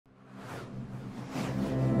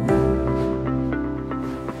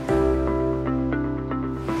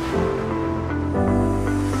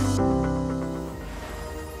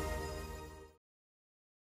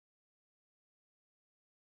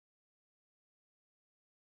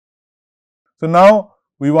So, now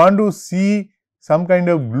we want to see some kind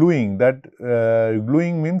of gluing, that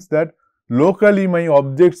gluing means that locally my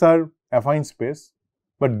objects are affine space,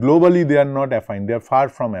 but globally they are not affine, they are far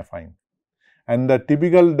from affine. And the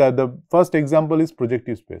typical, the first example is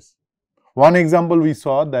projective space. One example we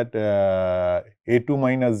saw that A2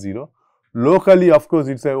 minus 0, locally of course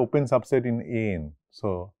it is an open subset in AN.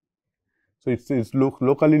 So it's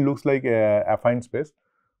locally looks like a affine space,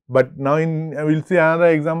 but now we will see another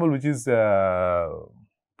example which is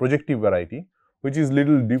projective variety, which is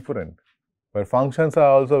little different, where functions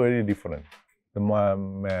are also very different.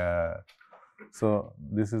 So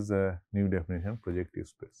this is a new definition, projective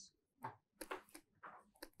space.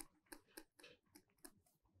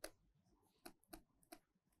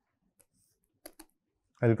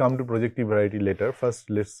 I will come to projective variety later. First,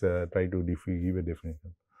 let us try to give a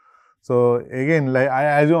definition. So again, like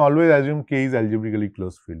I always assume K is algebraically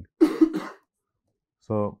closed field.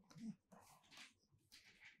 So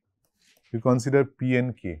you consider P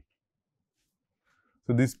and K.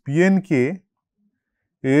 So this P and K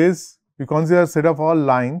is, we consider a set of all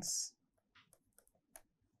lines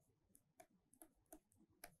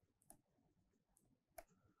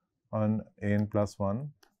on n plus 1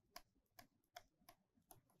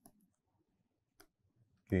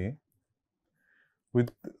 K with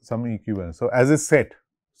some equivalence. So as a set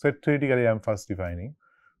theoretically I am first defining.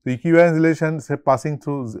 The equivalence relation say passing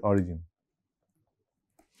through origin.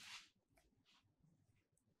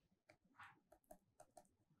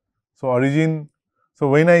 So origin, so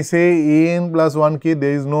when I say an plus 1 k,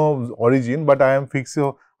 there is no origin, but I am fixed,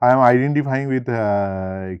 so I am identifying with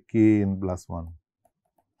k n plus 1.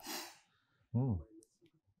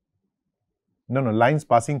 No, lines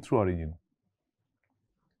passing through origin.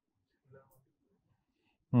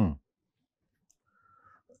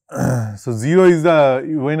 So 0 is the,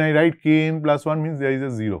 when I write k n plus 1 means there is a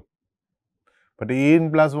 0, but a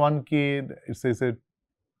n plus 1 k, it says it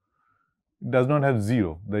does not have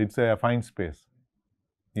 0, it is a affine space.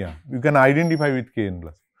 Yeah, you can identify with k n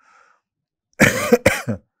plus.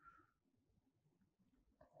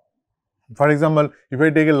 For example, if I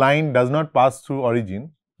take a line does not pass through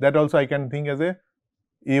origin, that also I can think as a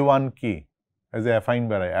A1k, as a affine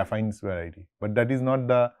variety, but that is not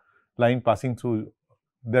the line passing through,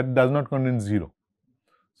 that does not contain 0.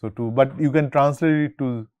 So but you can translate it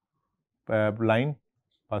to line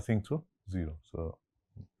passing through 0. So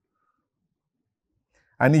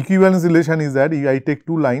an equivalence relation is that if I take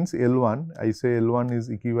two lines L1, I say L1 is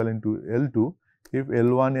equivalent to L2. If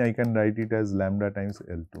L1, I can write it as lambda times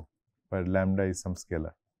L2, where lambda is some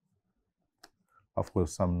scalar, of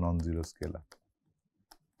course some non-zero scalar.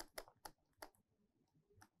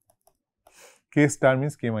 K star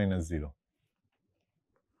means k minus 0.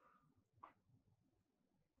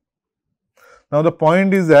 Now the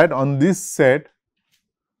point is that on this set,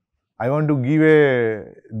 I want to give a,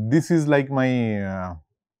 this is like my,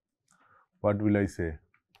 what will I say,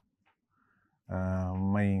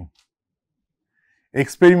 my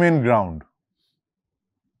experiment ground.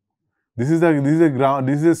 This is a ground,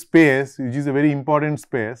 this is a space which is a very important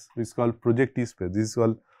space, which is called projective space. This is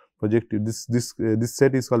called projective, this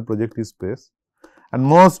set is called projective space, and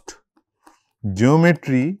most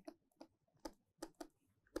geometry,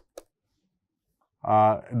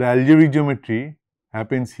 the algebraic geometry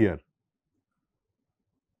happens here.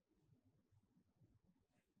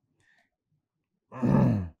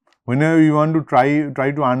 Whenever you want to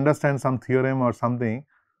try to understand some theorem or something,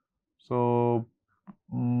 so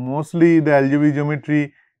mostly the algebraic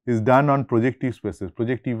geometry is done on projective spaces,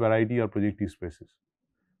 projective variety or projective spaces,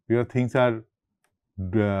 where things are,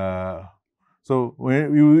 so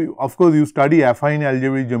when you, of course you study affine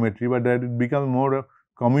algebraic geometry, but that it becomes more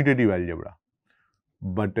commutative algebra.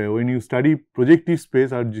 But when you study projective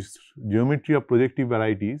space or just geometry of projective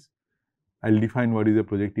varieties, I will define what is a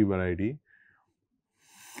projective variety.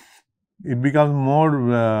 It becomes more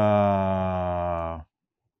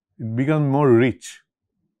rich.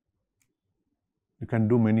 You can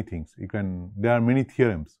do many things. There are many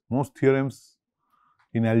theorems. Most theorems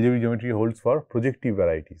in algebraic geometry holds for projective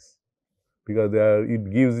varieties, because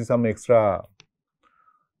it gives you some extra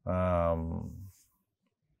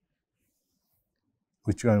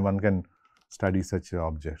which one can study such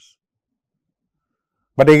objects.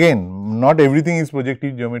 But again, not everything is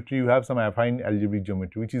projective geometry. You have some affine algebraic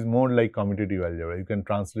geometry, which is more like commutative algebra. You can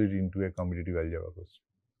translate it into a commutative algebra question.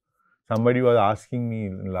 Somebody was asking me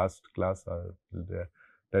in last class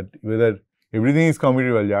that whether everything is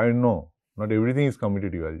commutative algebra. I know, not everything is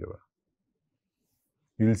commutative algebra.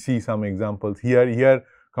 You will see some examples here.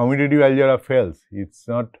 Commutative algebra fails. It's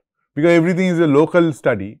not, because everything is a local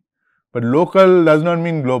study, but local does not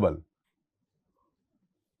mean global.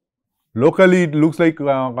 Locally, it looks like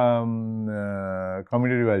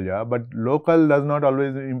commutative algebra, but local does not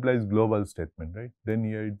always implies global statement, right? Then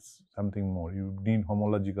here it's something more. You need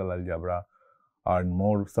homological algebra or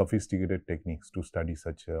more sophisticated techniques to study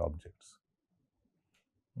such objects.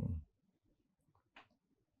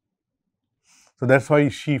 So that's why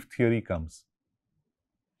sheaf theory comes.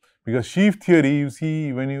 Because sheaf theory, you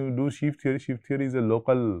see, when you do sheaf theory is a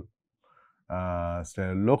local,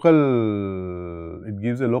 it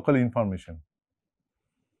gives a local information.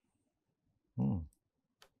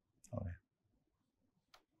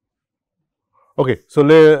 Okay, so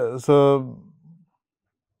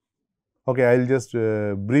okay, I'll just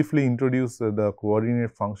briefly introduce the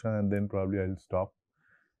coordinate function and then probably I'll stop.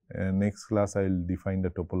 Next class I'll define the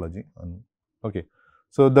topology. Okay,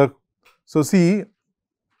 so see,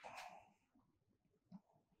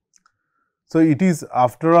 so it is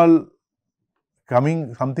after all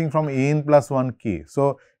coming something from an plus 1 k.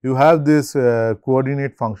 So you have this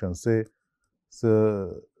coordinate function, say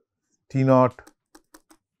so t naught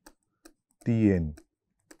tn,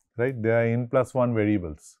 right? There are n plus 1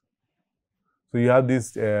 variables. So you have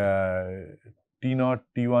this t naught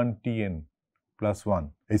t1 tn plus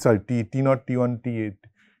 1. Sorry, t naught t1 t8,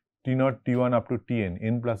 t naught t1 up to tn,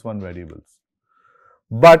 n plus 1 variables.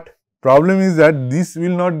 But problem is that this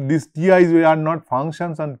will not, these ti's are not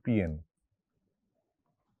functions on Pn,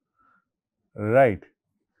 right?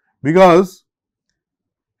 Because,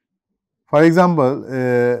 for example,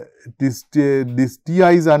 these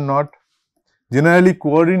ti's are not generally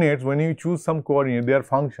coordinates. When you choose some coordinate, they are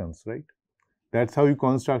functions, right? That's how you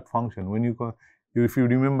construct function. When you if you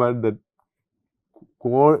remember that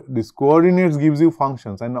this coordinates gives you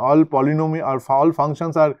functions, and all polynomial or all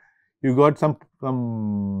functions are, you got some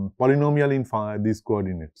polynomial in these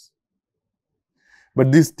coordinates.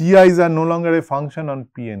 But these ti's are no longer a function on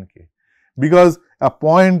P and K, because a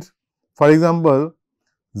point, for example,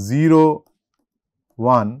 0,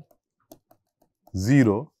 1,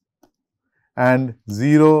 0 and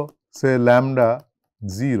 0, say lambda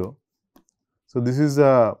 0. So, this is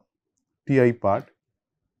the Ti part.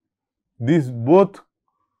 This both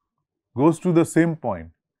goes to the same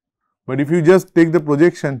point. But if you just take the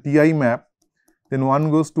projection Ti map, then one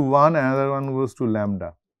goes to 1, another one goes to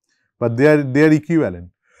lambda. But they are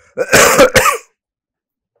equivalent.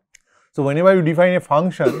 So, whenever you define a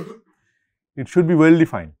function, it should be well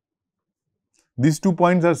defined. These 2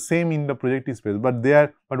 points are same in the projective space,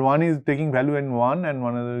 but one is taking value in 1 and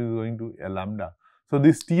one other is going to a lambda. So,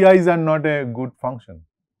 these Ti's are not a good function.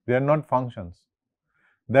 They are not functions.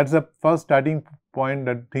 That's the first starting point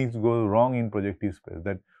that things go wrong in projective space,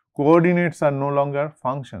 that coordinates are no longer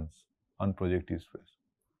functions on projective space.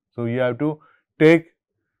 So, you have to take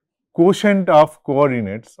quotient of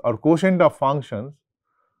coordinates or quotient of functions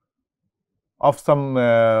of some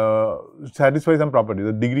satisfy some property,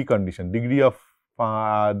 the degree condition, degree of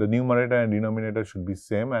the numerator and denominator should be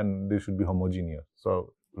same and they should be homogeneous.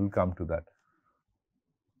 So, we will come to that.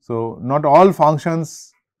 So, not all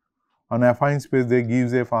functions on affine space, they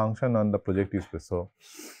gives a function on the projective space.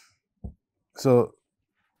 So,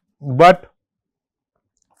 but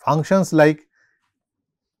functions like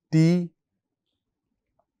t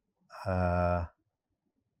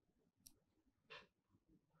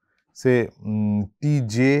say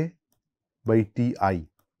Tj by Ti.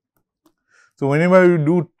 So, whenever you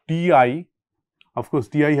do Ti, of course,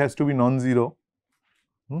 Ti has to be non-zero.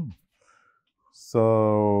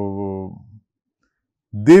 So,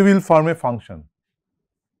 they will form a function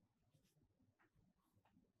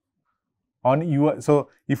on ui. So,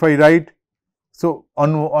 if I write, so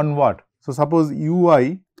on what? So, suppose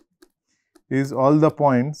ui is all the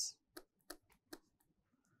points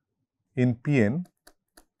in Pn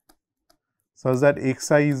such that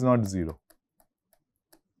xi is not 0.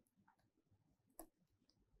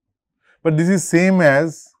 But this is same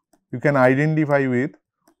as you can identify with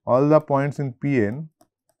all the points in Pn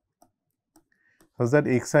such that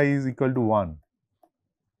xi is equal to 1,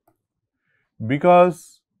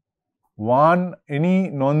 because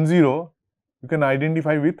any non-zero you can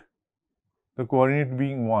identify with the coordinate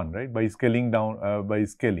being 1, right, by scaling down by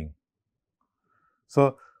scaling.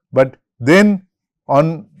 So, but then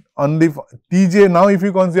on the Tj, now if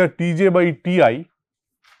you consider Tj by Ti,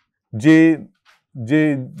 j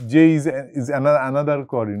is another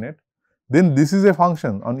coordinate, then this is a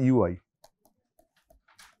function on ui.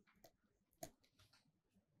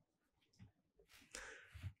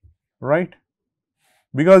 Right?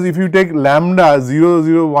 Because if you take lambda 0,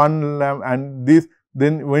 0, 1 lambda and this,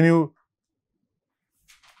 then when you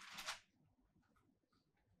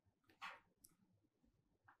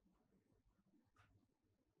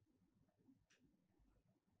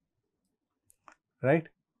right?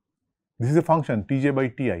 This is a function Tj by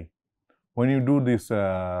Ti. When you do this,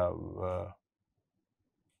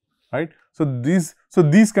 right? So these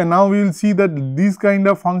can, now we will see that these kind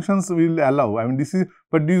of functions will allow. I mean, this is,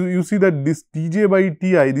 but you see that this Tj by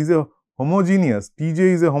Ti, this is a homogeneous. Tj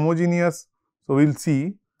is a homogeneous. So we will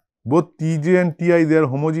see both Tj and Ti, they are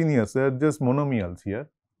homogeneous. They are just monomials here,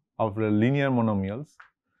 of linear monomials,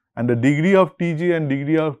 and the degree of Tj and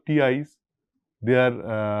degree of Ti's, they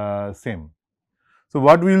are same. So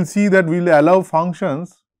what we will see, that we will allow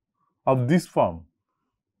functions of this form,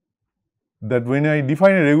 that when I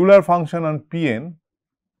define a regular function on Pn,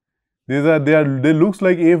 they looks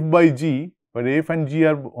like f by g, but f and g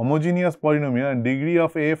are homogeneous polynomial, and degree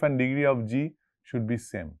of f and degree of g should be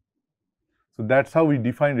same. So that's how we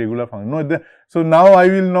define regular function. So now I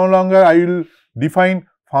will no longer, I will define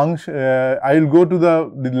function, I will go to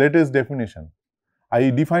the latest definition. I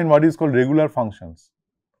define what is called regular functions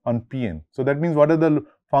on Pn. So that means what are the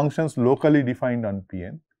functions locally defined on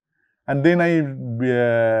Pn, and then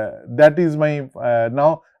that is my,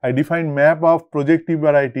 now I define map of projective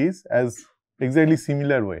varieties as exactly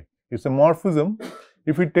similar way. It's a morphism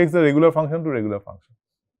if it takes the regular function to regular function.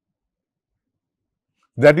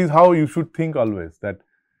 That is how you should think always, that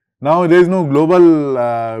now there is no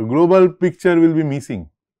global picture will be missing.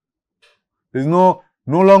 There is no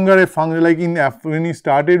longer a function like when we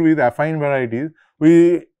started with affine varieties,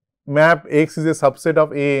 we map x is a subset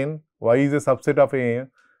of an, y is a subset of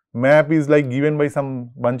an, map is like given by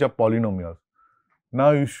some bunch of polynomials.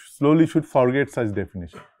 Now you slowly should forget such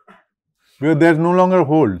definition, because there no longer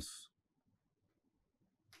holds.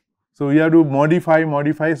 So we have to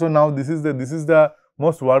modify. So now this is the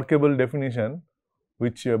most workable definition,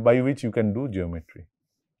 which by which you can do geometry.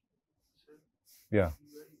 Yeah.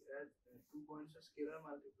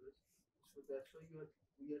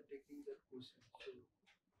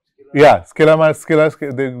 Yeah,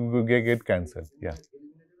 scalar, they get cancelled. Yeah.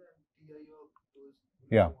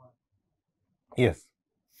 Yeah. Yes.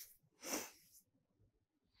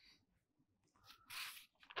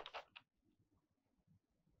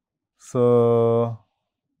 So,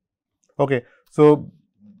 okay. So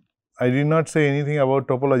I did not say anything about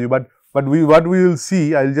topology, but what we will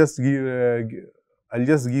see, I'll just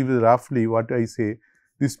give roughly what I say.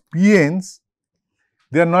 These PNs,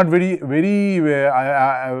 they are not very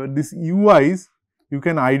this UIs you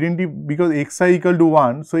can identify, because xi equal to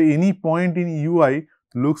 1. So any point in UI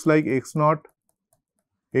looks like x naught,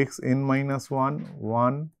 xn minus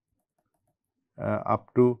 1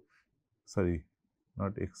 up to, sorry,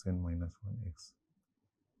 not xn minus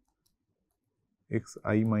 1,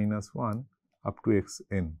 xi minus 1 up to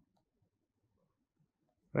xn,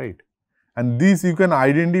 right? And this you can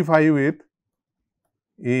identify with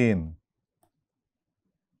an.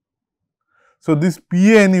 So this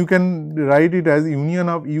Pn, you can write it as union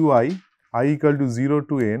of ui, I equal to 0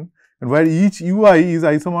 to n, and where each ui is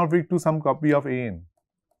isomorphic to some copy of an.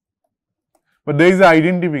 But there is an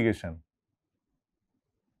identification.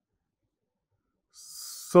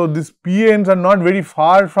 So these Pn's are not very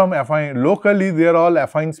far from affine. Locally, they are all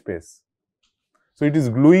affine space. So it is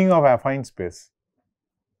gluing of affine space.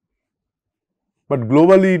 But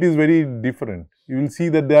globally, it is very different. You will see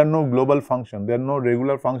that there are no global function. There are no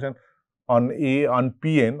regular function on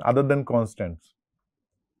Pn other than constants.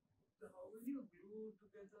 So how will you glue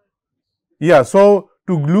together? Yeah, so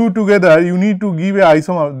to glue together, you need to give a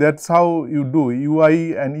isomorphism. That's how you do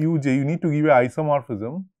ui and uj. You need to give a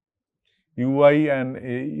isomorphism, ui and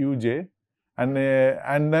uj, and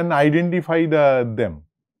then identify them.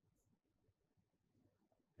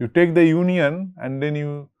 You take the union and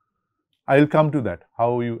then I will come to that,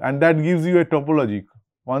 how you, and that gives you a topology.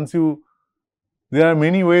 Once you, there are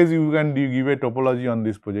many ways you can give a topology on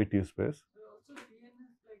this projective space. So also Pn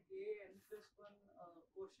is like a n plus 1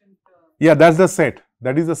 quotient. Yeah, that's the set.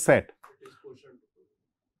 That is the set. It is quotient.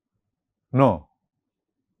 No.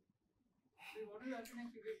 So what is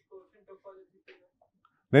happening to get quotient topology?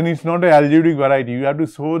 Then it's not an algebraic variety. You have to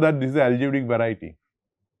show that this is an algebraic variety.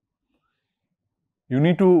 You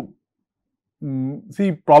need to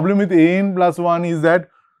see, problem with an plus 1 is that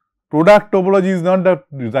product topology is not the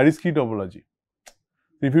Zariski topology.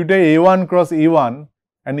 If you take A1 cross A1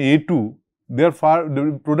 and A2, therefore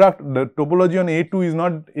the topology on A2 is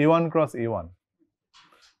not A1 cross A1.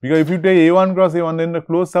 Because if you take A1 cross A1, then the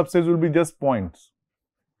closed subsets will be just points,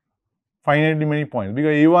 finitely many points.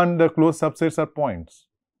 Because A1, the closed subsets are points.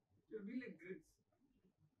 It will be like grids.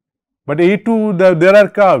 But A2, there are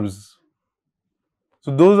curves.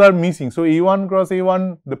 So those are missing. So A1 cross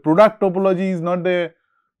A1, the product topology is not a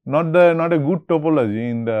good topology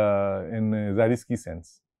in Zariski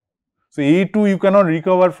sense. So A2 you cannot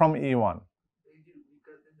recover from A1.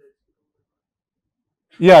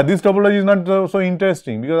 Yeah, this topology is not so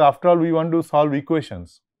interesting because after all we want to solve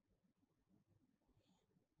equations.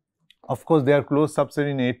 Of course, they are closed subset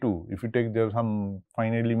in A2. If you take there some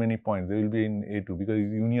finitely many points, they will be in A2 because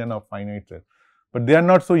it's union of finite sets. But they are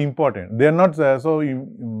not so important. They are not so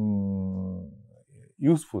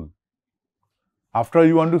useful. After all,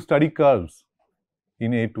 you want to study curves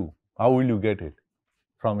in A2. How will you get it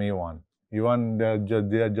from A1? A1,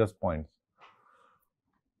 they are just points,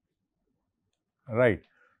 right?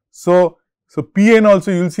 So Pn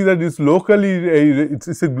also you will see that it's locally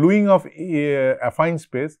it's a gluing of affine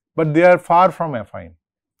space, but they are far from affine.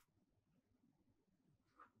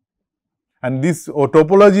 And this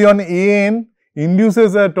topology on An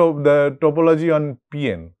induces the topology on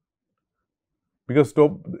Pn because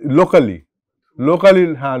locally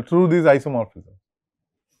through this isomorphism.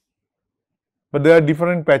 But there are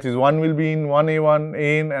different patches. One will be in one A1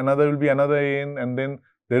 An, another will be another An, and then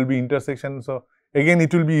there will be intersection. So again,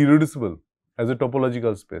 it will be irreducible as a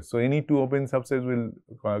topological space. So any two open subsets will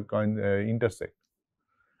intersect,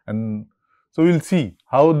 and so we will see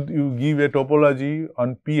how you give a topology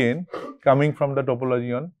on Pn coming from the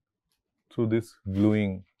topology on through this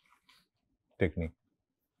gluing technique.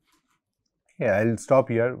 Okay, I will stop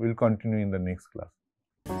here. We will continue in the next class.